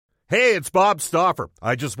Hey, it's Bob Stauffer.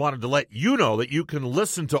 I just wanted to let you know that you can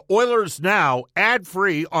listen to Oilers Now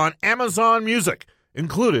ad-free on Amazon Music,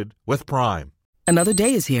 included with Prime. Another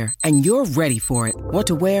day is here, and you're ready for it. What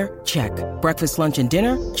to wear? Check. Breakfast, lunch, and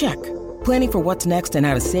dinner? Check. Planning for what's next and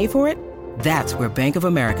how to save for it? That's where Bank of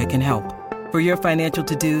America can help. For your financial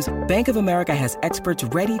to-dos, Bank of America has experts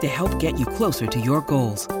ready to help get you closer to your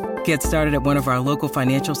goals. Get started at one of our local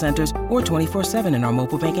financial centers or 24/7 in our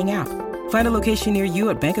mobile banking app. Find a location near you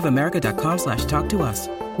at bankofamerica.com/talktous.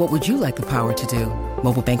 What would you like the power to do?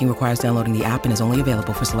 Mobile banking requires downloading the app and is only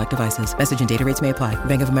available for select devices. Message and data rates may apply.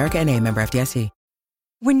 Bank of America N.A., member FDIC.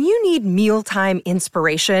 When you need mealtime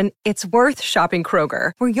inspiration, it's worth shopping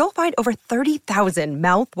Kroger, where you'll find over 30,000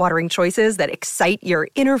 mouth-watering choices that excite your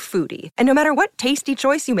inner foodie. And no matter what tasty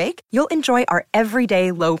choice you make, you'll enjoy our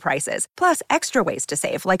everyday low prices, plus extra ways to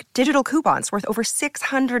save, like digital coupons worth over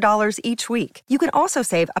 $600 each week. You can also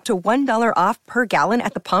save up to $1 off per gallon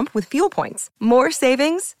at the pump with fuel points. More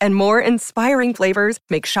savings and more inspiring flavors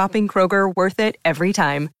make shopping Kroger worth it every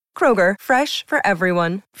time. Kroger, fresh for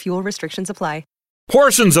everyone. Fuel restrictions apply.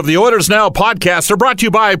 Portions of the Oilers Now podcast are brought to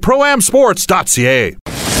you by ProAmSports.ca.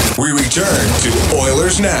 We return to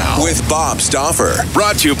Oilers Now with Bob Stauffer.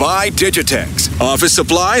 Brought to you by Digitex. Office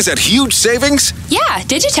supplies at huge savings? Yeah,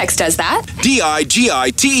 Digitex does that. Digitex.ca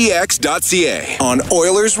on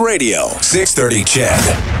Oilers Radio, 630 CHED.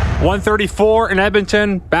 1:34 in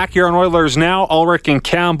Edmonton. Back here on Oilers Now. Ulrich and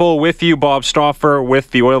Campbell with you. Bob Stauffer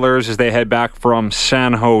with the Oilers as they head back from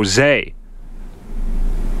San Jose.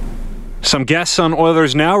 Some guests on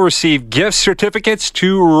Oilers Now receive gift certificates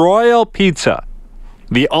to Royal Pizza.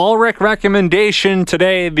 The Ulrich recommendation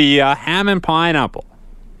today, the ham and pineapple.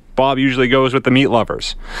 Bob usually goes with the meat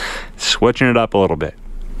lovers. Switching it up a little bit.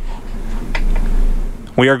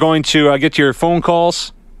 We are going to get to your phone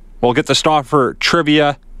calls. We'll get to Stauffer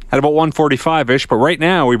trivia at about 1:45-ish, but right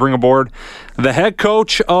now we bring aboard the head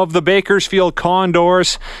coach of the Bakersfield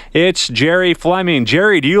Condors. It's Jerry Fleming.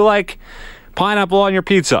 Jerry, do you like pineapple on your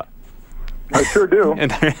pizza? I sure do.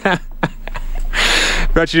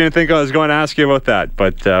 Bet you didn't think I was going to ask you about that,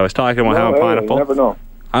 but I was talking about having pineapple. You never know.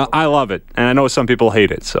 I love it, and I know some people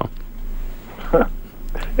hate it, so.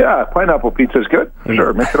 Yeah, pineapple pizza is good.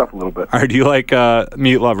 Sure, mix it up a little bit. Or do you like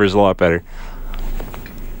meat lovers a lot better?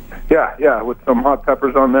 Yeah, with some hot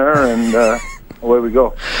peppers on there, and away we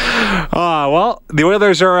go. Well, the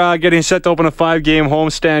Oilers are getting set to open a 5-game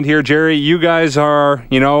homestand here. Jerry, you guys are,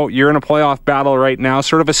 you're in a playoff battle right now.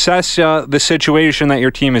 Sort of assess the situation that your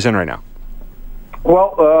team is in right now.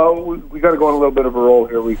 Well, we got to go on a little bit of a roll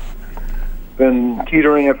here. We've been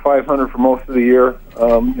teetering at 500 for most of the year.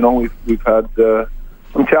 We've had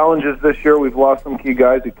some challenges this year. We've lost some key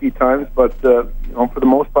guys at key times, but for the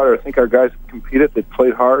most part, I think our guys have competed. They've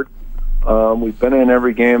played hard. We've been in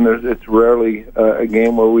every game. It's rarely a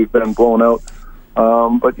game where we've been blown out.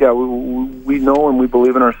 But yeah, we know and we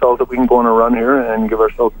believe in ourselves that we can go on a run here and give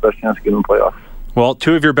ourselves the best chance to get in the playoffs. Well,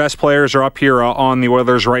 2 of your best players are up here on the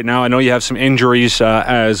Oilers right now. I know you have some injuries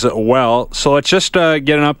as well. So let's just get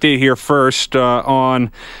an update here first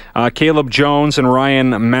on Caleb Jones and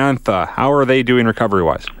Ryan Mantha. How are they doing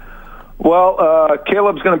recovery-wise? Well,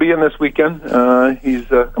 Caleb's going to be in this weekend. He's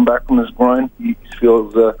come back from his groin. He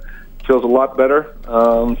feels a lot better.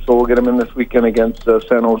 So we'll get him in this weekend against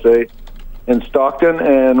San Jose in Stockton.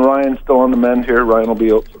 And Ryan's still on the mend here. Ryan will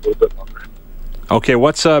be out for a little bit longer. Okay,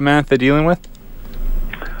 what's Mantha dealing with?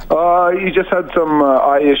 He just had some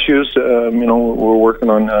eye issues. We're working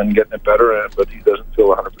on getting it better, but he doesn't feel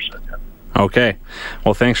 100% yet. Okay.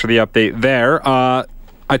 Well, thanks for the update there. I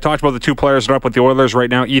talked about the 2 players that are up with the Oilers right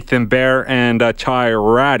now, Ethan Bear and Ty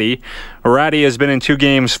Ratty. Ratty has been in 2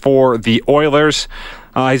 games for the Oilers.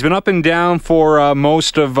 He's been up and down for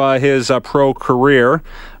most of his pro career.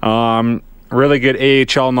 Really good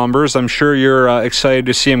AHL numbers. I'm sure you're excited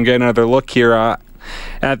to see him get another look here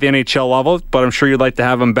at the NHL level, but I'm sure you'd like to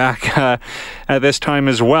have him back at this time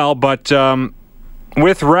as well. But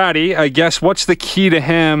with Ratty, I guess, what's the key to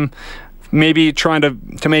him maybe trying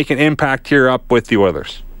to make an impact here up with the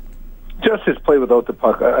Oilers? Just his play without the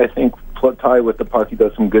puck. I think Ty with the puck, he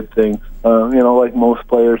does some good things. Like most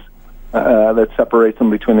players, that separates them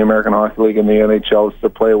between the American Hockey League and the NHL is their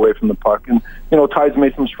play away from the puck. And, Ty's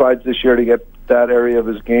made some strides this year to get that area of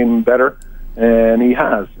his game better. And he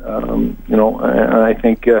has, and I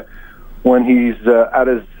think when he's at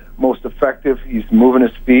his most effective, he's moving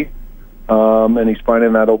his feet, and he's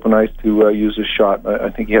finding that open ice to use his shot. I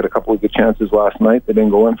think he had a couple of good chances last night. They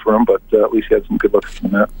didn't go in for him, but at least he had some good looks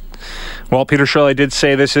from that. Well, Peter Shirley did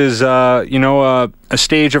say this is, a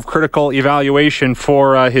stage of critical evaluation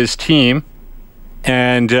for his team,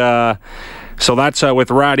 and so that's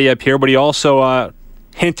with Ratty up here. But he also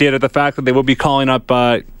hinted at the fact that they will be calling up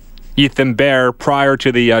Ethan Bear prior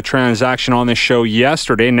to the transaction on this show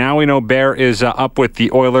yesterday. Now we know Bear is up with the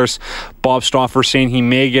Oilers. Bob Stauffer saying he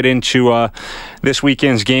may get into this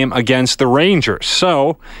weekend's game against the Rangers.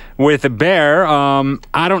 So with Bear,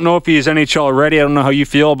 I don't know if he's NHL ready. I don't know how you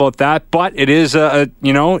feel about that, but it is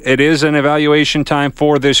it is an evaluation time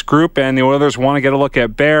for this group, and the Oilers want to get a look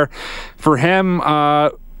at Bear. For him,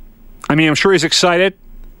 I'm sure he's excited.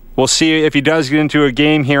 We'll see if he does get into a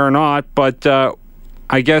game here or not, but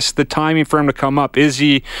I guess the timing for him to come up,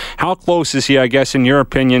 how close is he, I guess, in your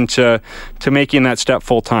opinion, to making that step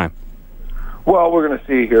full time? Well, we're going to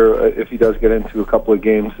see here if he does get into a couple of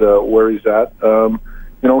games where he's at.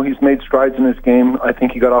 He's made strides in his game. I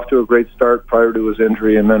think he got off to a great start prior to his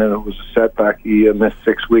injury, and then it was a setback. He missed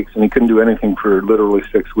 6 weeks, and he couldn't do anything for literally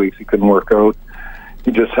 6 weeks. He couldn't work out.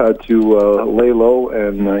 He just had to lay low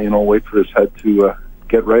and wait for his head to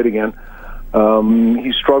get right again.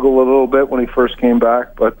 He struggled a little bit when he first came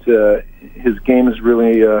back, but his game has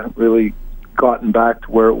really gotten back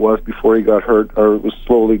to where it was before he got hurt, or it was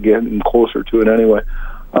slowly getting closer to it anyway.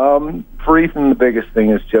 For Ethan, the biggest thing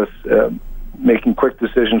is just making quick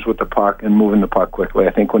decisions with the puck and moving the puck quickly.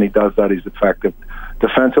 I think when he does that, he's effective.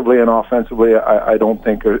 Defensively and offensively, I don't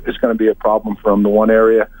think it's going to be a problem for him. The one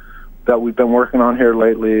area that we've been working on here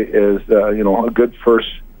lately is a good first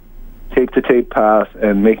tape-to-tape pass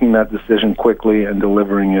and making that decision quickly and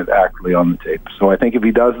delivering it accurately on the tape. So I think if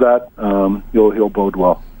he does that, he'll bode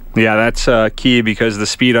well. Yeah, that's key because the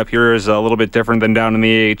speed up here is a little bit different than down in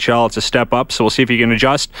the AHL. It's a step up, so we'll see if he can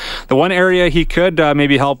adjust. The one area he could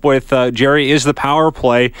maybe help with, Jerry, is the power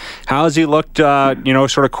play. How has he looked, sort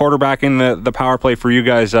of quarterbacking the power play for you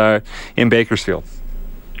guys in Bakersfield?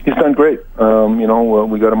 He's done great.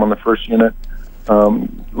 We got him on the first unit.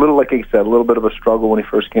 Little, like I said, a little bit of a struggle when he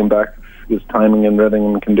first came back. His timing and rhythm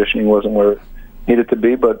and conditioning wasn't where it needed to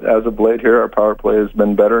be, but as of late here, our power play has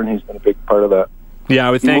been better, and he's been a big part of that. Yeah,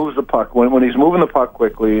 I would think. He moves the puck. When he's moving the puck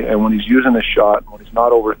quickly, and when he's using his shot, when he's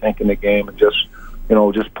not overthinking the game, and just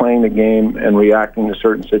playing the game and reacting to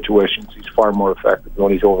certain situations, he's far more effective than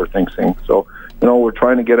when he's overthinking things. So, we're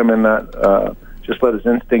trying to get him in that, just let his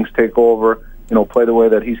instincts take over, play the way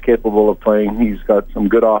that he's capable of playing. He's got some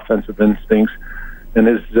good offensive instincts, and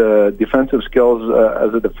his defensive skills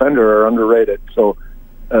as a defender are underrated. So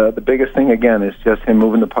the biggest thing, again, is just him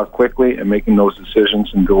moving the puck quickly and making those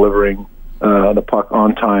decisions and delivering the puck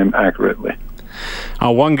on time accurately.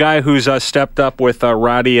 One guy who's stepped up with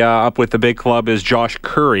Ratty up with the big club is Josh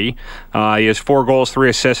Curry. He has 4 goals, 3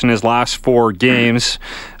 assists in his last 4 games.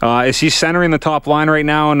 Is he centering the top line right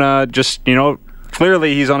now? And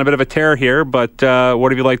clearly he's on a bit of a tear here, but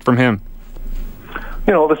what have you liked from him?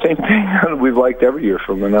 The same thing we've liked every year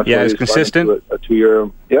from him. That's he's consistent. A 2-year,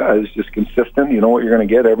 he's just consistent. You know what you're going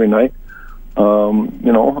to get every night.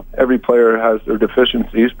 Every player has their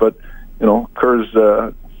deficiencies, but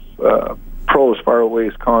Kerr's pros far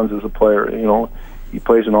outweighs cons as a player. He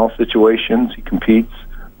plays in all situations. He competes.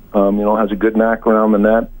 Has a good knack around the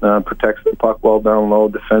net. Protects the puck well down low.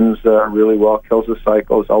 Defends really well. Kills the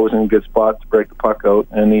cycle. Is always in a good spot to break the puck out,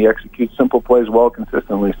 and he executes simple plays well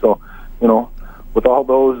consistently. So, with all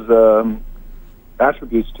those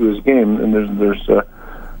attributes to his game, and there's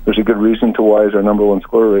a good reason to why he's our number 1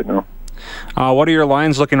 scorer right now. What are your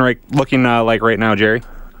lines looking like right now, Jerry?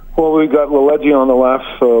 Well, we got Leleji on the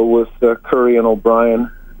left with Curry and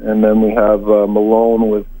O'Brien, and then we have Malone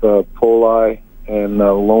with Poli and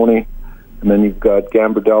Loney, and then you've got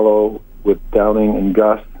Gambardello with Downing and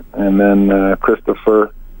Gus, and then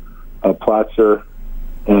Christopher Platzer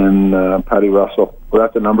and Patty Russell. We're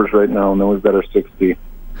at the numbers right now, and then we've got our 6D.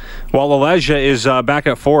 Well, Leleja is back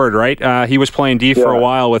at forward, right? He was playing D for a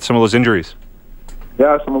while with some of those injuries.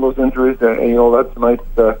 Yeah, some of those injuries, and that's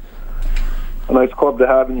a nice club to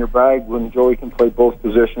have in your bag when Joey can play both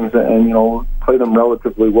positions and play them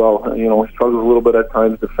relatively well. He struggles a little bit at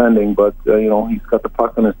times defending, but he's got the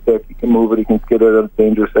puck on his stick. He can move it. He can skid it out of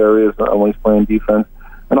dangerous areas when he's playing defense.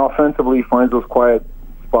 And offensively, he finds those quiet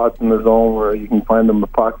spots in the zone where you can find him the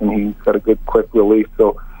puck, and he's got a good quick release.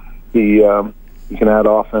 So he can add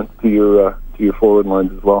offense to your forward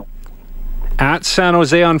lines as well. At San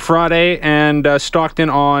Jose on Friday and Stockton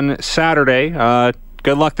on Saturday.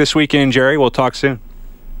 Good luck this weekend, Jerry. We'll talk soon.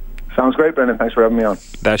 Sounds great, Brendan. Thanks for having me on.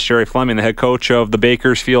 That's Jerry Fleming, the head coach of the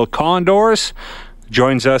Bakersfield Condors.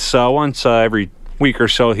 Joins us once every week or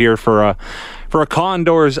so here for a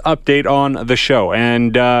Condors update on the show.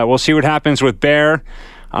 And we'll see what happens with Bear.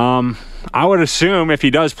 I would assume if he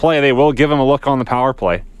does play, they will give him a look on the power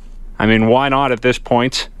play. I mean, why not at this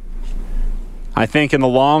point? I think in the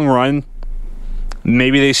long run,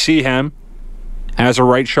 maybe they see him as a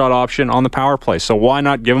right shot option on the power play. So why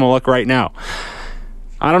not give him a look right now?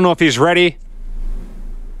 I don't know if he's ready.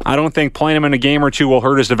 I don't think playing him in a game or two will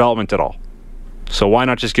hurt his development at all. So why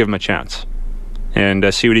not just give him a chance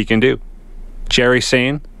and see what he can do? Jerry's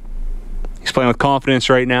saying he's playing with confidence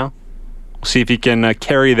right now. We'll see if he can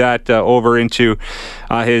carry that over into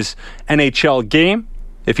his NHL game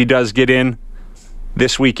if he does get in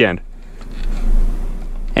this weekend.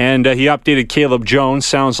 And he updated Caleb Jones.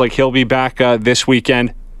 Sounds like he'll be back this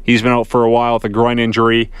weekend. He's been out for a while with a groin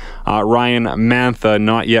injury. Ryan Mantha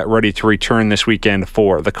not yet ready to return this weekend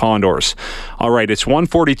for the Condors. All right, it's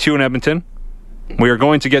 1:42 in Edmonton. We are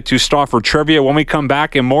going to get to Stauffer Trivia when we come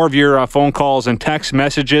back, and more of your phone calls and text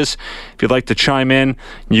messages. If you'd like to chime in,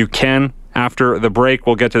 you can. After the break,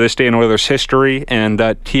 we'll get to this day in Oilers history and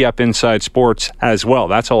tee up Inside Sports as well.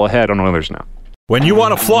 That's all ahead on Oilers Now. When you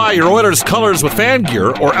want to fly your Oilers colors with fan gear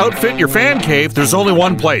or outfit your fan cave, there's only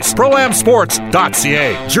one place: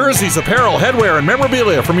 ProAmSports.ca. Jerseys, apparel, headwear, and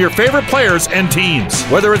memorabilia from your favorite players and teams.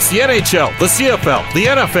 Whether it's the NHL, the CFL, the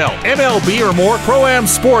NFL, MLB, or more, Pro-Am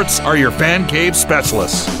Sports are your fan cave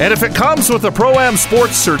specialists. And if it comes with a Pro-Am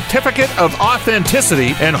Sports Certificate of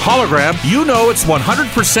Authenticity and hologram, you know it's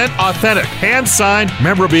 100% authentic, hand-signed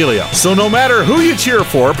memorabilia. So no matter who you cheer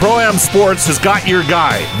for, Pro-Am Sports has got your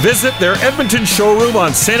guy. Visit their Edmonton showroom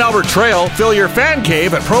on St. Albert Trail. Fill your fan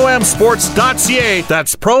cave at ProAmSports.ca.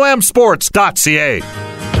 That's ProAmSports.ca.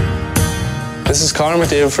 This is Connor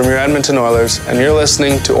McDavid from your Edmonton Oilers, and you're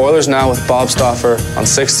listening to Oilers Now with Bob Stauffer on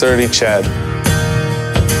 630 CHED.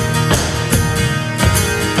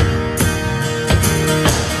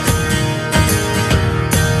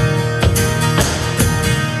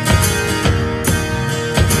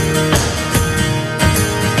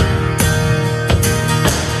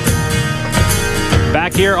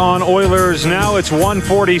 Here on Oilers Now, it's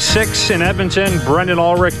 1:46 in Edmonton. Brendan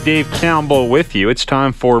Ulrich, Dave Campbell with you. It's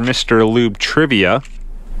time for Mr. Lube Trivia.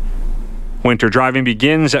 Winter driving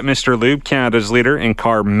begins at Mr. Lube, Canada's leader in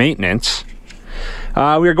car maintenance.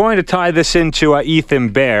 We are going to tie this into Ethan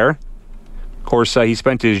Bear. Of course, he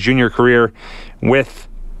spent his junior career with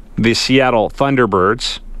the Seattle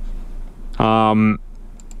Thunderbirds.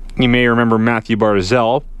 You may remember Matthew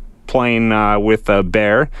Barzal playing with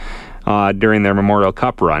Bear during their Memorial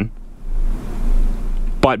Cup run.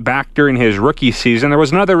 But back during his rookie season, there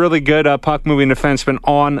was another really good puck-moving defenseman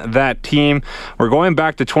on that team. We're going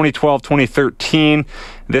back to 2012-2013.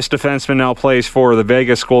 This defenseman now plays for the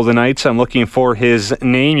Vegas Golden Knights. I'm looking for his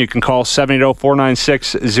name. You can call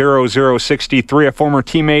 780-496-0063, a former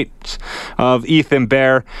teammate of Ethan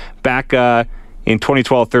Bear back in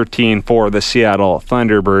 2012-13 for the Seattle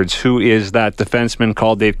Thunderbirds. Who is that defenseman?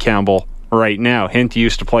 Called Dave Campbell right now. Hint, he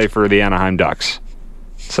used to play for the Anaheim Ducks.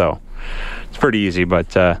 So it's pretty easy,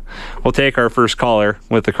 but we'll take our first caller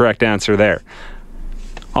with the correct answer there.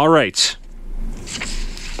 All right.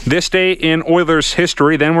 This day in Oilers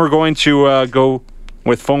history, then we're going to go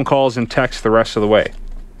with phone calls and text the rest of the way.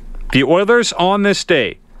 The Oilers on this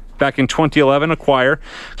day, back in 2011, acquire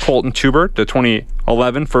Colton Tubert, the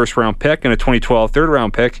 2011 first-round pick, and a 2012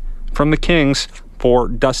 third-round pick from the Kings for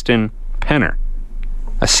Dustin Penner.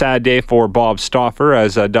 A sad day for Bob Stauffer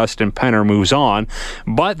as Dustin Penner moves on.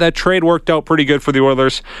 But that trade worked out pretty good for the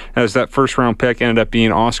Oilers as that first-round pick ended up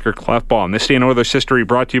being Oscar Klefbom. This day in Oilers history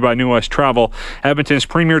brought to you by New West Travel, Edmonton's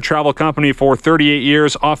premier travel company for 38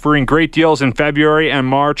 years, offering great deals in February and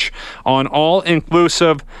March on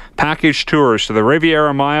all-inclusive package tours to the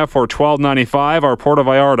Riviera Maya for $12.95 or Puerto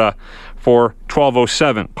Vallarta for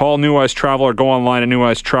 $12.07. Call New West Travel or go online at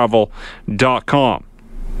newwesttravel.com.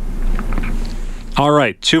 All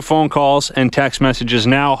right, 2 phone calls and text messages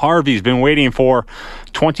now. Harvey's been waiting for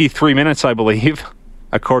 23 minutes, I believe,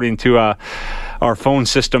 according to our phone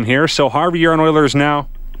system here. So, Harvey, you're on Oilers Now.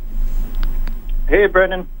 Hey,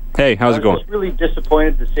 Brendan. Hey, how's it going? I was really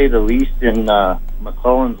disappointed, to say the least, in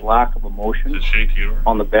McClellan's lack of emotion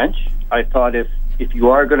on the bench. I thought if you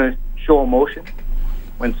are going to show emotion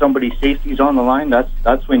when somebody's safety's on the line,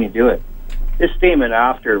 that's when you do it. His statement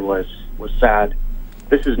after was sad.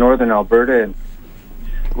 This is Northern Alberta, and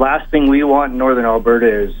last thing we want in Northern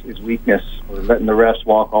Alberta is weakness or letting the refs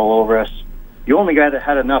walk all over us. The only guy that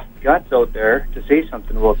had enough guts out there to say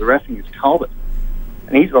something about the reffing is Talbot.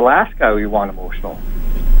 And he's the last guy we want emotional.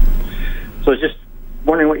 So I was just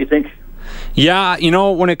wondering what you think. Yeah,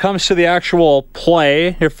 when it comes to the actual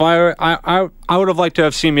play, if I would have liked to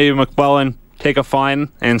have seen maybe McClellan take a fine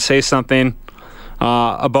and say something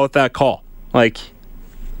about that call. Like,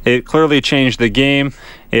 it clearly changed the game.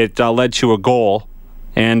 It led to a goal.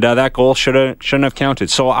 And that goal shouldn't have counted.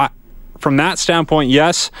 So from that standpoint,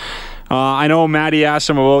 yes. I know Maddie asked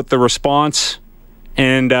him about the response,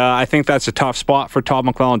 And I think that's a tough spot for Todd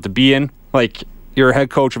McLellan to be in. Like, you're a head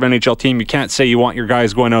coach of an NHL team. You can't say you want your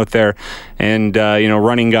guys going out there and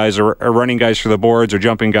running guys or running guys for the boards or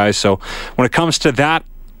jumping guys. So when it comes to that,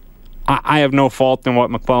 I have no fault in what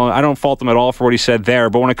McLellan. I don't fault him at all for what he said there.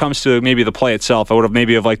 But when it comes to maybe the play itself, I would have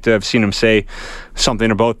maybe liked to have seen him say something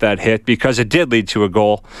about that hit, because it did lead to a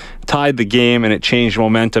goal, tied the game, and it changed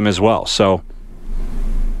momentum as well. So,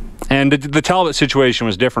 and the Talbot situation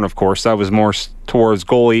was different, of course. That was more towards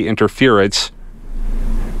goalie interference,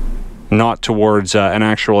 not towards an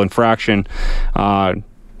actual infraction that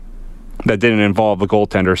didn't involve the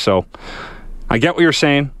goaltender. So I get what you're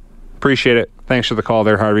saying. Appreciate it. Thanks for the call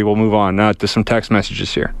there, Harvey. We'll move on to some text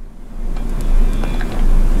messages here.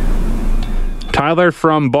 Tyler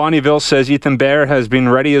from Bonnyville says Ethan Bear has been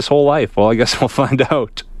ready his whole life. Well, I guess we'll find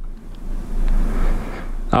out.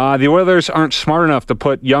 The Oilers aren't smart enough to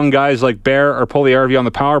put young guys like Bear or Puljujarvi on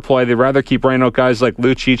the power play. They'd rather keep running out guys like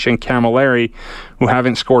Lucic and Camilleri, who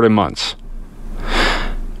haven't scored in months.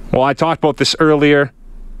 Well, I talked about this earlier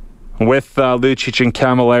with Lucic and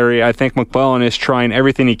Camilleri. I think McLellan is trying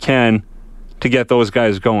everything he can to get those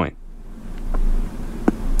guys going.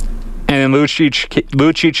 And in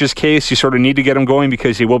Lucic's case, you sort of need to get him going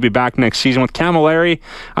because he will be back next season. With Camilleri,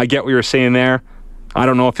 I get what you're saying there. I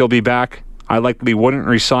don't know if he'll be back. I likely wouldn't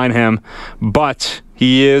re-sign him, but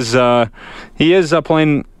he is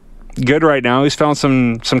playing good right now. He's found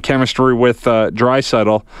some chemistry with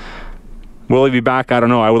Draisaitl. Will he be back? I don't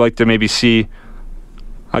know. I would like to maybe see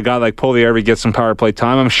a guy like Puljujarvi get some power play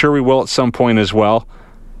time. I'm sure we will at some point as well.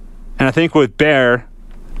 And I think with Bear,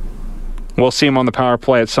 we'll see him on the power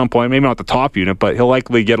play at some point. Maybe not the top unit, but he'll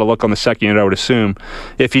likely get a look on the second unit, I would assume,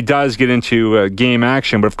 if he does get into game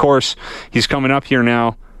action. But of course, he's coming up here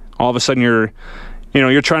now. All of a sudden, you're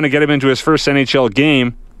trying to get him into his first NHL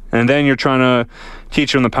game, and then you're trying to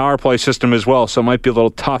teach him the power play system as well. So it might be a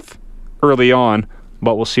little tough early on,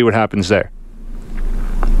 but we'll see what happens there.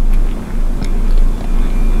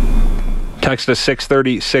 Text us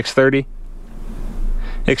 630.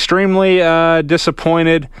 Extremely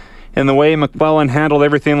disappointed in the way McLellan handled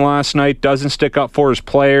everything last night. Doesn't stick up for his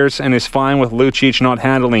players and is fine with Lucic not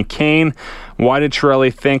handling Kane. Why did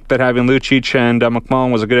Chiarelli think that having Lucic and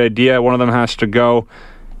McLellan was a good idea? One of them has to go.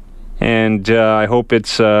 And I hope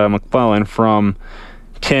it's McLellan from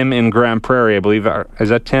Tim in Grand Prairie, I believe. Is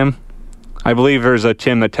that Tim? I believe there's a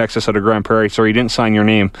Tim that texts us out of Grand Prairie. Sorry, you didn't sign your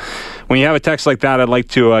name. When you have a text like that, I'd like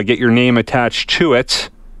to get your name attached to it.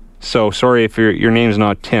 So sorry if your name's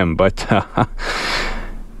not Tim, but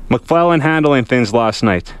McLellan handling things last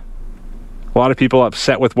night. A lot of people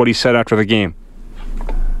upset with what he said after the game.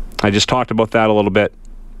 I just talked about that a little bit.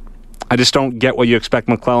 I just don't get what you expect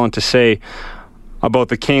McLellan to say about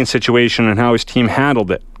the Kane situation and how his team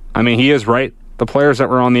handled it. I mean, he is right. The players that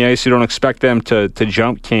were on the ice, you don't expect them to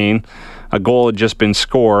jump Kane. A goal had just been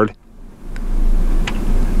scored.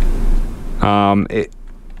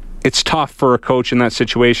 It's tough for a coach in that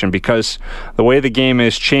situation because the way the game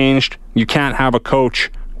is changed, you can't have a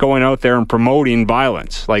coach going out there and promoting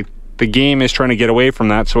violence. Like, the game is trying to get away from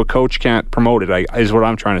that, so a coach can't promote it, is what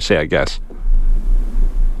I'm trying to say, I guess.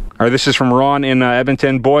 All right, this is from Ron in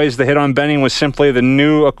Edmonton. Boys, the hit on Benning was simply the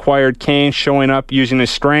new acquired Kane showing up using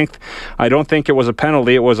his strength. I don't think it was a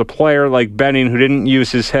penalty. It was a player like Benning who didn't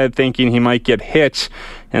use his head thinking he might get hit,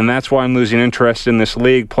 and that's why I'm losing interest in this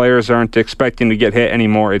league. Players aren't expecting to get hit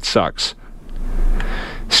anymore. It sucks.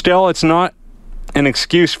 Still, it's not an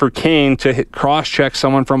excuse for Kane to cross-check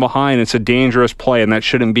someone from behind. It's a dangerous play, and that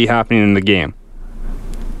shouldn't be happening in the game.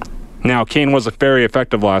 Now, Kane was very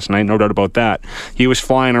effective last night, no doubt about that. He was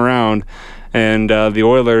flying around, and the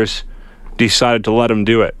Oilers decided to let him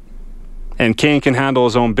do it. And Kane can handle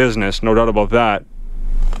his own business, no doubt about that.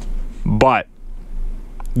 But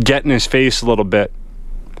get in his face a little bit.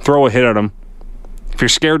 Throw a hit at him. If you're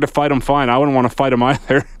scared to fight him, fine. I wouldn't want to fight him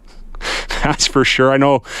either. That's for sure. I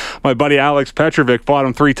know my buddy Alex Petrovic fought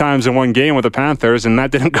him 3 times in one game with the Panthers, and that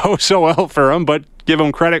didn't go so well for him, but give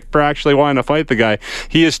him credit for actually wanting to fight the guy.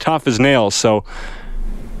 He is tough as nails, so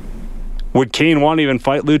would Kane want to even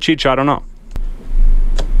fight Lucic? I don't know.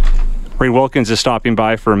 Reed Wilkins is stopping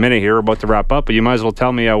by for a minute here. We're about to wrap up, but you might as well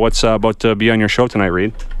tell me what's about to be on your show tonight,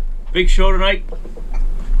 Reed. Big show tonight.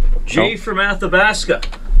 Jay from Athabasca.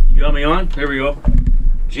 You got me on? There we go.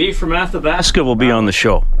 Jay from Athabasca will be on the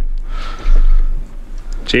show.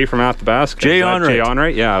 Jay from Athabasca. Jay Onrait. Jay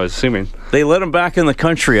Onrait? Yeah, I was assuming. They let him back in the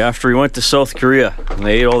country after he went to South Korea, and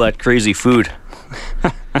they ate all that crazy food.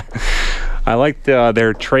 I liked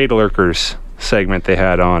their Trade Lurkers segment they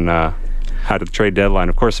had on How to Trade Deadline.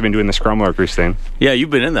 Of course, they've been doing the Scrum Lurkers thing. Yeah,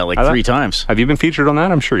 you've been in that 3 times. Have you been featured on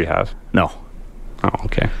that? I'm sure you have. No. Oh,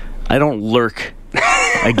 okay. I don't lurk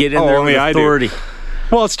I get in there with authority.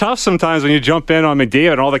 Well, it's tough sometimes when you jump in on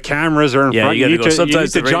McDavid and all the cameras are in front. You need to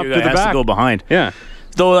sometimes you need to jump to the back. To go behind. Yeah.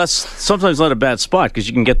 Though that's sometimes not a bad spot because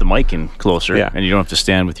you can get the mic in closer and you don't have to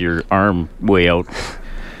stand with your arm way out.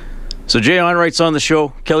 So Jay Onreight's on the show.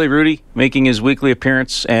 Kelly Hrudey making his weekly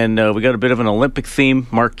appearance, and we got a bit of an Olympic theme.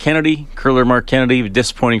 Curler Mark Kennedy,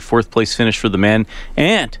 disappointing fourth place finish for the men,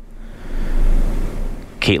 and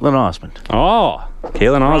Caitlin Osmond. Oh,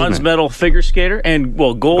 Caitlin Osmond. Bronze medal figure skater, and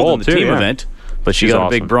gold in the team event, but she got a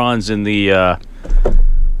big bronze in the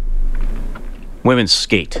women's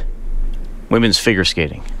figure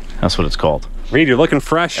skating. That's what it's called. Reed, you're looking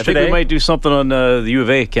fresh today. I think we might do something on the U of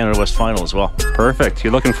A Canada West final as well. Perfect.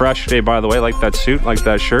 You're looking fresh today, by the way. Like that suit, like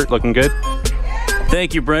that shirt. Looking good.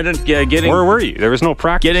 Thank you, Brendan. Where were you? There was no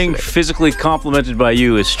practice. Getting physically complimented by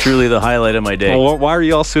you is truly the highlight of my day. Well, why are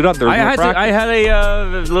you all suited up? There was no practice. I had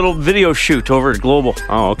a little video shoot over at Global.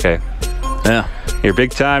 Oh, okay. Yeah. You're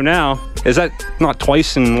big time now. Is that not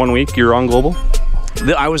twice in 1 week you're on Global?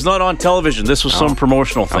 I was not on television. This was some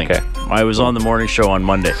promotional thing. Okay. I was on the morning show on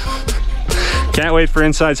Monday. Can't wait for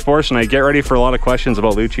Inside Sports tonight. Get ready for a lot of questions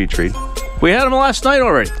about Lucic, Reed. We had him last night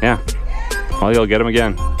already. Yeah. Well, you'll get him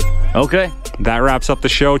again. Okay. That wraps up the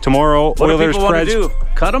show. Tomorrow, what Oilers do people want to do?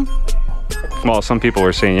 Cut him? Well, some people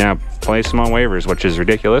were saying, place him on waivers, which is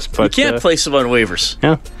ridiculous. But you can't place him on waivers.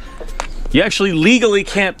 Yeah. You actually legally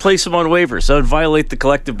can't place him on waivers. That would violate the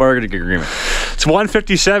collective bargaining agreement. It's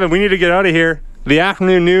 1:57. We need to get out of here. The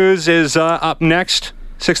afternoon news is up next.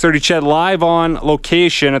 6:30 CHED live on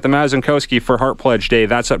location at the Mazankowski for Heart Pledge Day.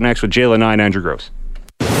 That's up next with Jayla 9, Andrew Gross.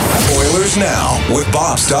 Oilers Now with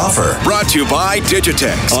Bob Stauffer. Brought to you by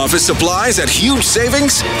Digitex. Office supplies at huge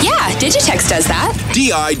savings? Yeah, Digitex does that.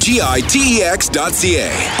 DIGITEX.ca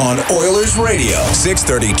on Oilers Radio,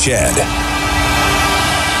 630 CHED.